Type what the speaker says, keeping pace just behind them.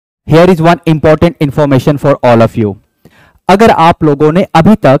Here is one important information for all of you. अगर आप लोगों ने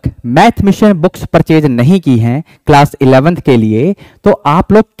अभी तक मैथ मिशन बुक्स परचेज नहीं की हैं क्लास 11th के लिए, तो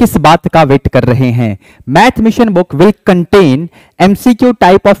आप लोग किस बात का वेट कर रहे हैं? Math mission book will contain MCQ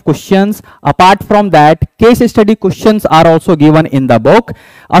type of questions. Apart from that, case study questions are also given in the book.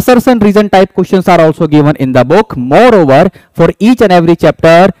 Assertion reason type questions are also given in the book. Moreover, for each and every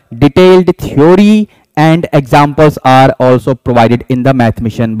chapter, detailed theory and examples are also provided in the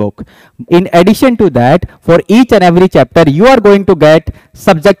Mathmission book. In addition to that, for each and every chapter, you are going to get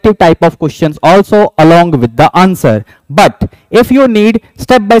subjective type of questions also along with the answer. But if you need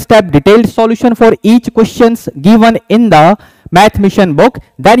step-by-step detailed solution for each questions given in the Mathmission book,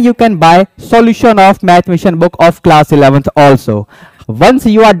 then you can buy solution of Mathmission book of class 11th also. Once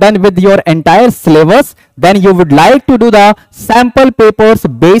you are done with your entire syllabus, then you would like to do the sample papers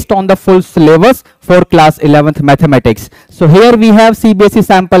based on the full syllabus for class 11th mathematics. So here we have CBSE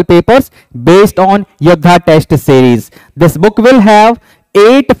sample papers based on Yoddha test series. This book will have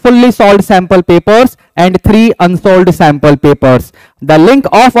 8 fully solved sample papers and 3 unsolved sample papers. The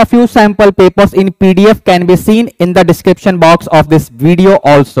link of a few sample papers in PDF can be seen in the description box of this video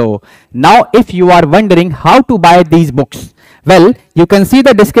also. Now if you are wondering how to buy these books, well, you can see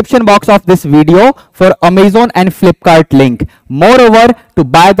the description box of this video for Amazon and Flipkart link. Moreover, to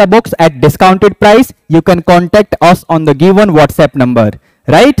buy the books at discounted price, you can contact us on the given WhatsApp number.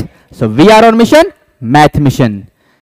 Right? So we are on mission, Math Mission.